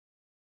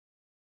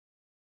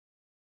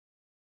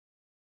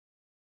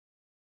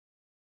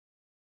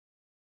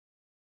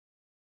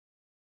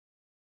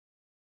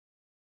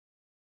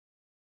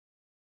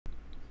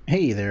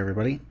Hey there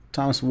everybody,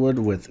 Thomas Wood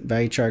with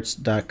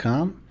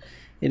ValueCharts.com.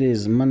 It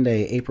is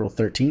Monday, April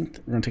 13th.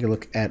 We're going to take a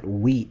look at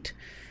wheat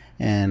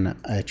and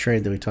a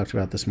trade that we talked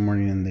about this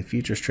morning in the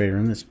futures trade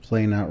room that's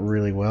playing out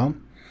really well.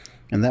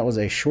 And that was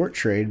a short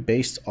trade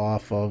based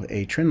off of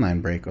a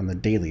trendline break on the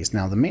dailies.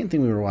 Now the main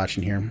thing we were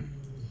watching here,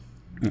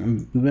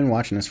 we've been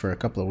watching this for a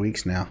couple of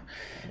weeks now,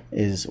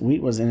 is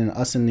wheat was in an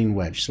ascending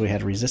wedge. So we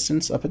had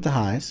resistance up at the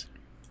highs,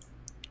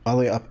 all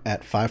the way up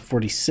at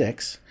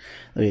 546.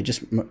 We had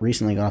just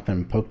recently gone up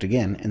and poked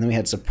again, and then we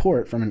had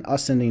support from an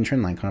ascending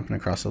trend line coming up and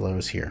across the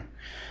lows here.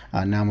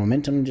 Now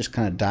momentum just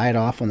kind of died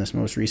off on this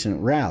most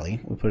recent rally.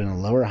 We put in a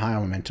lower high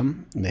on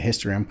momentum. The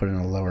histogram put in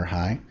a lower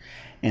high,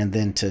 and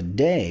then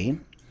today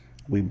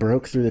we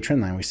broke through the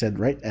trend line. We said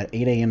right at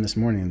 8 a.m. this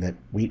morning that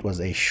wheat was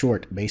a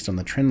short based on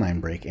the trend line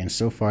break, and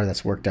so far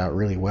that's worked out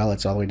really well.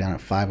 It's all the way down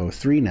at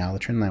 503 now. The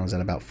trend line was at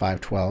about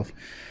 512.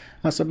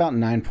 So about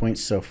 9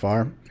 points so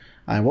far.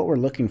 And what we're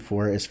looking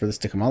for is for this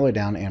to come all the way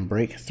down and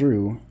break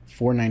through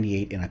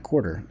 498 and a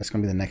quarter. That's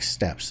going to be the next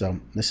step.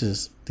 So this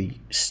is the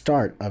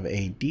start of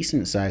a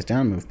decent sized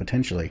down move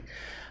potentially.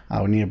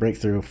 We need to break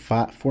through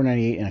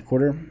 498 and a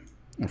quarter,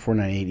 or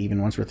 498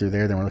 even. Once we're through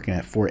there, then we're looking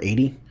at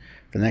 480.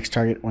 For the next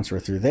target, once we're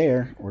through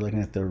there, we're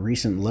looking at the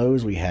recent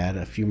lows we had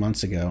a few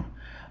months ago,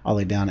 all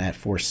the way down at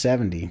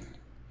 470.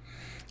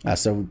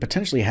 So we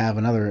potentially have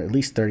another at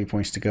least 30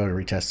 points to go to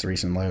retest the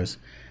recent lows.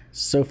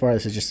 So far,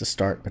 this is just a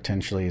start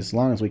potentially, as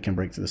long as we can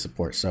break through the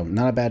support. So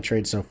not a bad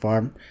trade so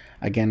far.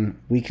 Again,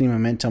 weakening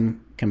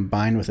momentum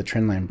combined with a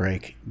trendline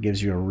break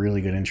gives you a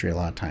really good entry a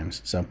lot of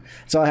times. So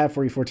that's all I have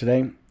for you for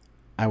today.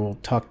 I will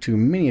talk to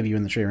many of you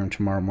in the trade room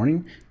tomorrow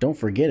morning. Don't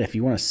forget, if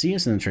you want to see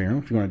us in the trade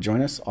room, if you want to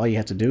join us, all you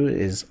have to do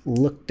is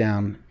look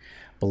down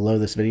below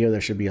this video.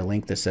 There should be a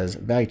link that says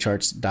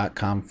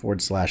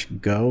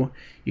valuecharts.com/go.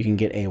 You can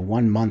get a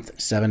 1 month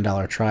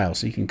 $7 trial,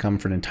 so you can come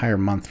for an entire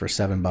month for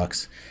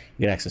 $7.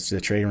 You get access to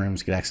the trading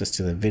rooms, get access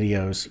to the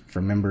videos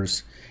for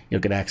members.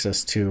 You'll get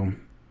access to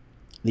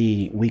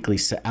the weekly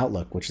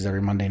outlook, which is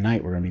every Monday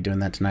night. We're going to be doing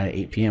that tonight at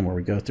 8 p.m. where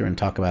we go through and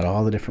talk about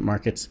all the different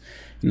markets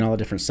and all the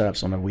different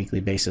setups on a weekly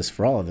basis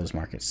for all of those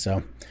markets.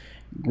 So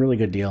really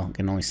good deal.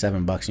 Getting only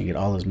 $7 and you get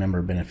all those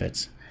member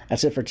benefits.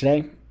 That's it for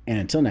today, and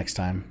until next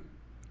time,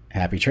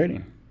 happy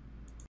trading.